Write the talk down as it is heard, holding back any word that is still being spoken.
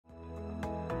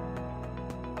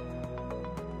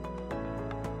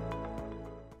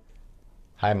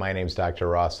Hi, my name's Dr.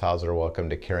 Ross Hauser. Welcome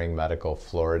to Caring Medical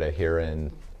Florida here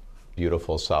in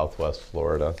beautiful Southwest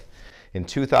Florida. In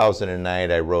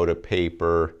 2009, I wrote a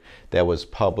paper that was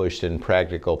published in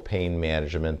Practical Pain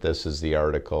Management. This is the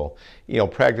article. You know,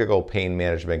 practical pain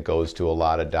management goes to a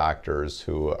lot of doctors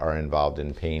who are involved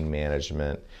in pain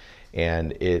management.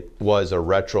 And it was a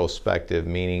retrospective,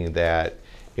 meaning that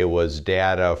it was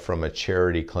data from a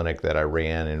charity clinic that I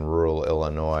ran in rural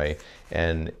Illinois.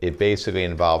 And it basically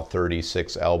involved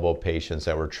 36 elbow patients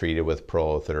that were treated with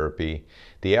prolotherapy.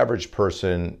 The average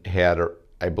person had,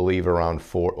 I believe, around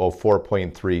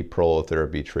 4.3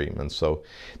 prolotherapy treatments. So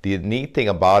the neat thing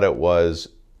about it was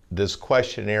this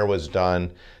questionnaire was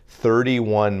done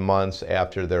 31 months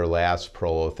after their last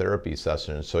prolotherapy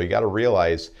session. So you got to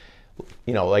realize,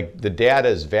 you know, like the data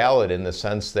is valid in the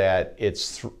sense that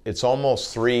it's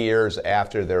almost 3 years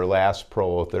after their last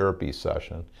prolotherapy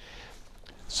session.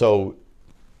 So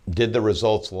did the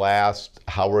results last?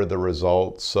 How were the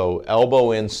results? So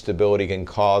elbow instability can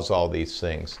cause all these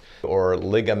things, or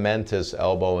ligamentous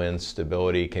elbow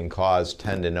instability can cause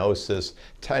tendinosis,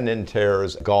 tendon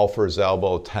tears, golfer's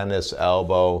elbow, tennis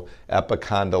elbow,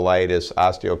 epicondylitis,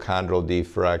 osteochondral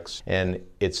defects, and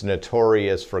it's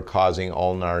notorious for causing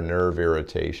ulnar nerve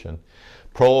irritation.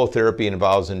 Prolotherapy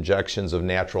involves injections of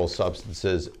natural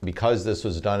substances. Because this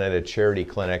was done at a charity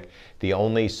clinic, the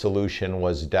only solution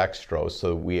was dextrose.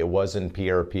 So it wasn't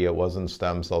PRP, it wasn't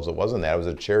stem cells, it wasn't that. It was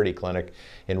a charity clinic.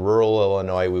 In rural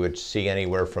Illinois, we would see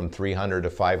anywhere from 300 to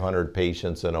 500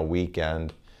 patients in a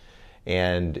weekend.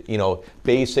 And, you know,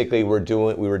 basically we were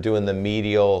doing the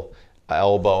medial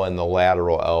elbow and the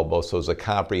lateral elbow. So it was a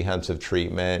comprehensive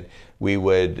treatment. We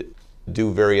would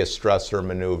do various stressor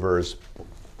maneuvers,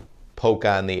 poke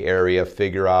on the area,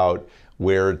 figure out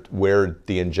where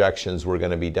the injections were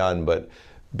going to be done. But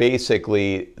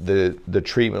basically, the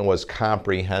treatment was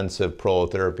comprehensive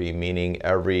prolotherapy, meaning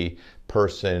every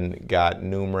person got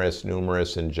numerous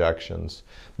injections.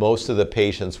 Most of the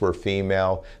patients were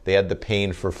female. They had the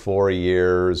pain for 4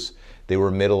 years. They were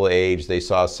middle-aged. They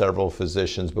saw several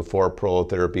physicians before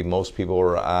prolotherapy. Most people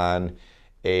were on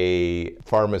a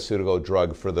pharmaceutical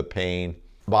drug for the pain.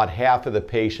 About half of the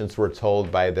patients were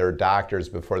told by their doctors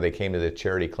before they came to the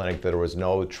charity clinic that there was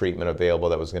no treatment available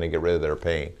that was going to get rid of their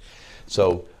pain.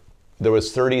 So there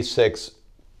was 36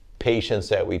 patients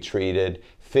that we treated.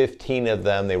 15 of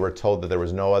them, they were told that there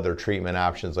was no other treatment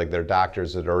options, like their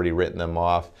doctors had already written them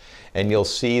off. And you'll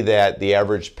see that the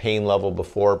average pain level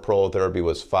before prolotherapy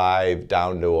was 5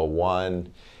 down to a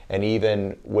 1. And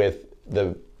even with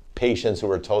the patients who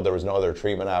were told there was no other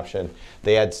treatment option,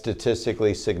 they had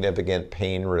statistically significant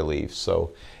pain relief.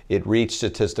 So it reached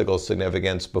statistical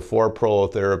significance before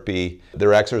prolotherapy.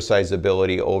 Their exercise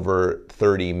ability over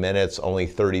 30 minutes, only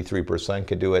 33%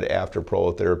 could do it. After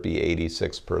prolotherapy,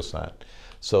 86%.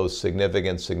 So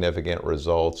significant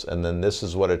results. And then this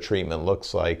is what a treatment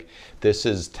looks like. This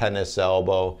is tennis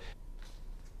elbow,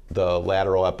 the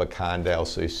lateral epicondyle.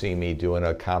 So you see me doing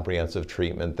a comprehensive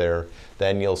treatment there.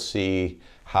 Then you'll see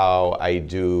how I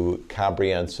do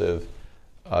comprehensive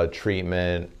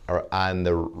treatment on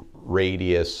the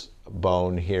radius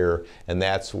bone here, and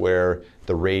that's where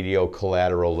the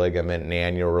radiocollateral ligament and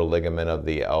annular ligament of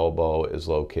the elbow is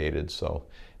located. So,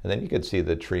 and then you can see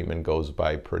the treatment goes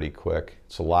by pretty quick.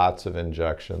 It's lots of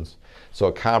injections. So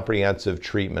a comprehensive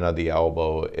treatment of the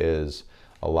elbow is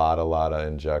a lot of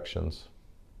injections.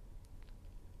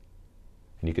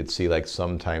 And you could see, like,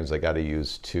 sometimes I got to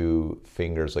use 2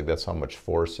 fingers. Like, that's how much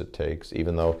force it takes.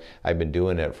 Even though I've been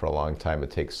doing it for a long time, it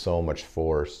takes so much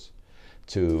force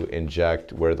to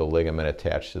inject where the ligament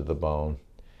attached to the bone.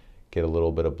 Get a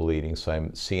little bit of bleeding. So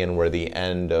I'm seeing where the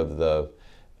end of the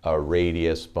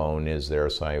radius bone is there.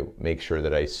 So I make sure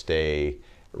that I stay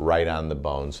right on the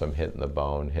bone. So I'm hitting the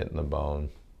bone, hitting the bone,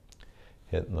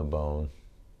 hitting the bone.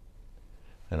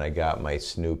 And I got my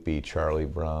Snoopy Charlie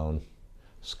Brown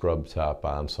scrub top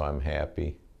on, so I'm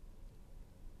happy.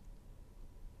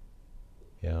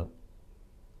 Yeah.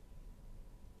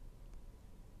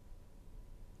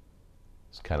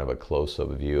 It's kind of a close-up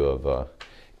view of a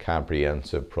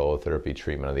comprehensive prolotherapy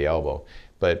treatment of the elbow.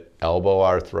 But elbow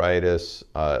arthritis,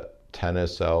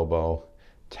 tennis elbow,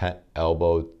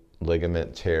 elbow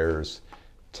ligament tears,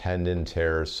 tendon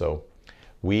tears. So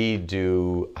we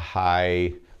do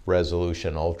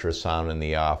high-resolution ultrasound in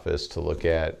the office to look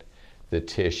at the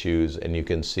tissues, and you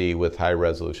can see with high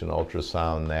resolution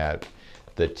ultrasound that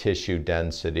the tissue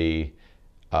density,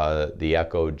 the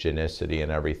echogenicity and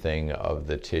everything of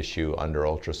the tissue under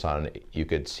ultrasound, you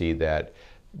could see that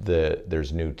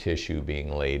there's new tissue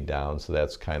being laid down. So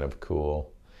that's kind of cool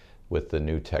with the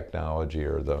new technology,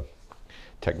 or the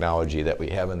technology that we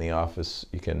have in the office.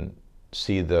 You can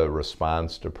see the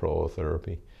response to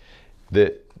prolotherapy.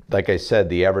 Like I said,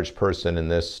 the average person in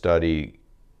this study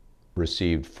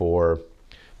received 4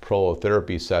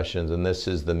 prolotherapy sessions, and this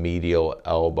is the medial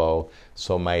elbow.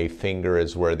 So my finger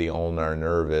is where the ulnar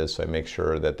nerve is, so I make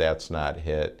sure that that's not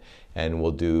hit. And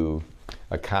we'll do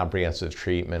a comprehensive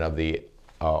treatment of the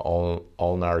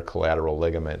ulnar collateral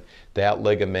ligament. That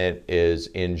ligament is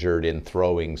injured in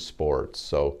throwing sports,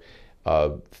 so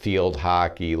field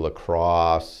hockey,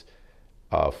 lacrosse,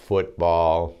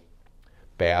 football,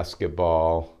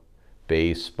 basketball,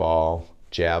 baseball,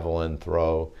 javelin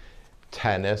throw,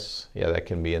 tennis. Yeah, that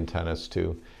can be in tennis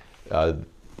too.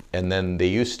 And then they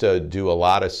used to do a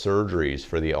lot of surgeries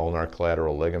for the ulnar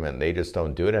collateral ligament. They just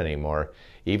don't do it anymore.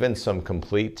 Even some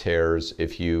complete tears,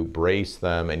 if you brace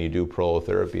them and you do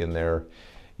prolotherapy in there,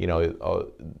 you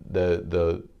know,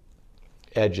 the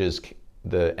edges,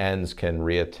 the ends can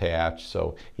reattach.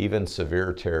 So even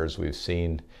severe tears, we've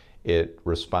seen it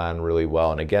respond really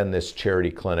well. And again, this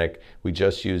charity clinic, we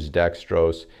just use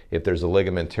dextrose. If there's a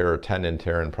ligament tear or tendon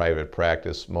tear in private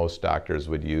practice, most doctors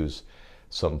would use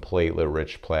some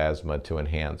platelet-rich plasma to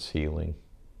enhance healing.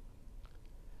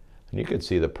 And you can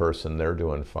see the person, they're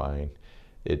doing fine.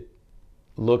 It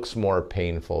looks more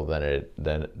painful than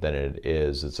it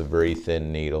is. It's a very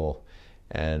thin needle,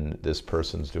 and this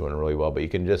person's doing really well. But you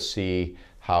can just see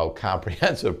how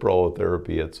comprehensive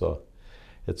prolotherapy.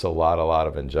 It's a lot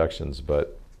of injections,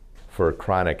 but for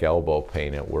chronic elbow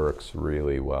pain, it works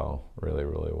really well, really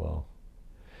well.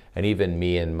 And even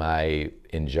me and my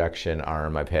injection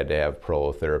arm, I've had to have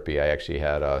prolotherapy. I actually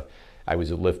had I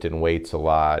was lifting weights a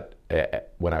lot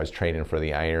when I was training for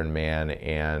the Ironman,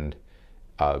 and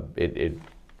it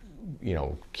you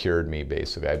know, cured me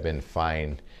basically. I've been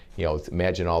fine. You know,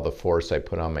 imagine all the force I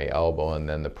put on my elbow, and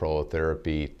then the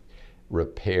prolotherapy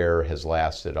repair has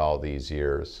lasted all these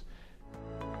years.